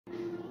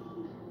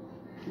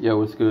Yeah,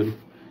 what's good?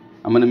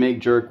 I'm gonna make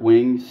jerk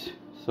wings,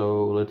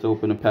 so let's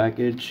open a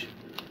package.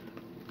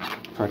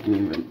 If I can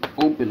even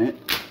open it.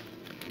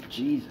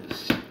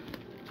 Jesus.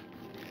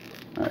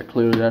 Alright,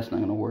 clearly that's not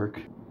gonna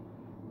work.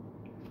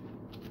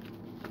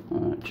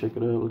 Alright, check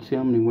it out. Let's see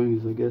how many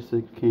wings. I guess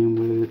it came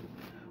with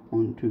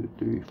 1, 2,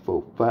 3,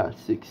 4, 5,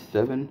 6,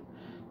 7.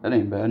 That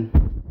ain't bad.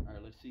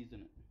 Alright, let's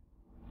season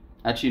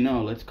it. Actually,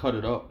 no, let's cut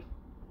it up.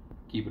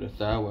 Keep it a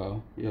thigh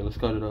wow. Yeah, let's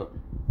cut it up.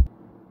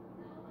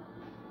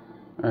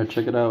 Alright,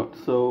 check it out.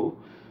 So,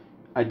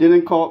 I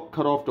didn't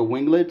cut off the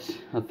winglets.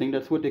 I think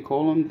that's what they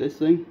call them, this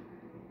thing.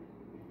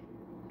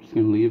 Just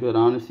gonna leave it,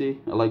 honestly.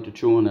 I like to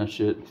chew on that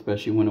shit,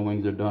 especially when the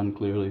wings are done,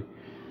 clearly.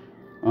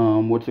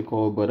 What's it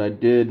called? But I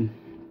did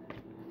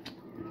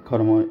cut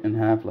them in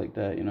half like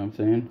that, you know what I'm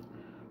saying?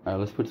 Alright,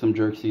 let's put some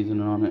jerk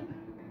seasoning on it.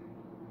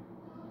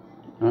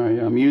 Alright,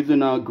 I'm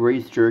using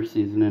Grace jerk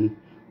seasoning.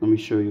 Let me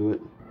show you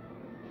it.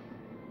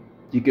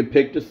 You could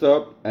pick this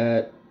up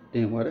at...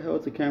 Damn, why the hell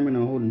is the camera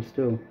not holding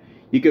still?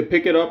 You could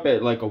pick it up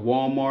at like a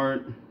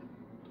Walmart,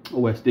 a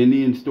West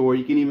Indian store.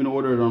 You can even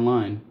order it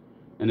online.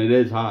 And it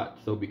is hot,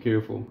 so be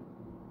careful.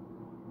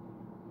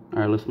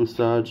 Alright, let's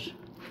massage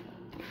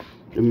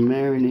the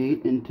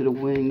marinade into the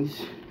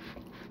wings.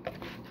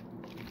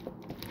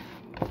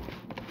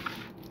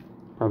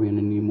 Probably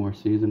gonna need more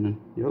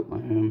seasoning. Yep, I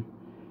am.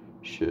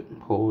 Shit,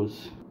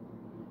 pause.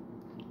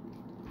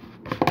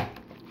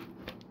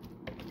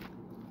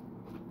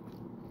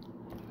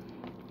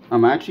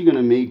 I'm actually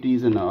gonna make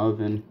these in the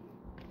oven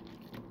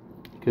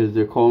because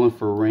they're calling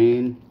for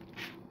rain.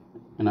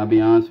 And I'll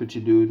be honest with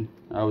you, dude,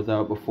 I was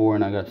out before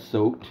and I got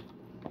soaked.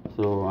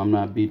 So I'm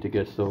not beat to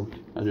get soaked.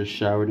 I just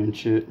showered and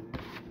shit.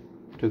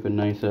 Took a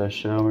nice ass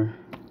shower.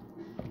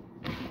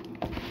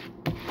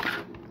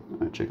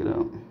 Alright, check it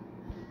out.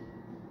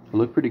 I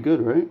look pretty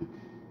good, right?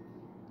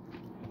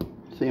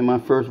 Saying my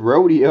first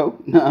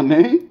rodeo, nah,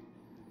 man.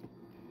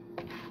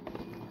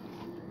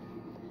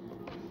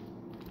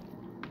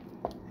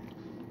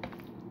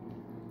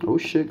 Oh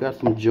shit, got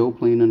some Joe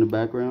playing in the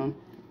background.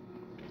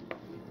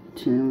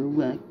 Tell me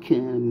what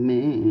kind of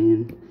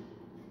man.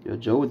 Yo,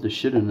 Joe was the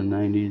shit in the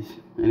 90s.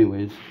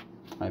 Anyways,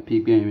 I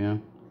peep game, yeah.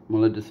 I'm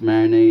gonna let this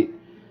marinate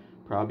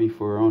probably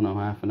for, I don't know,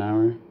 half an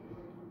hour.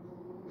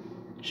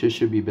 Shit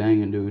should be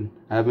banging, dude.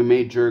 I haven't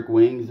made jerk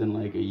wings in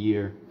like a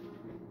year.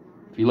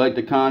 If you like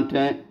the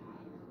content,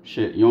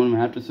 shit, you don't even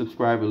have to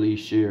subscribe, at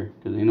least share.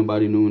 Because ain't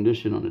nobody doing this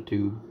shit on the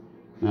tube.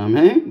 Know what I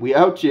mean? We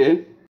out here.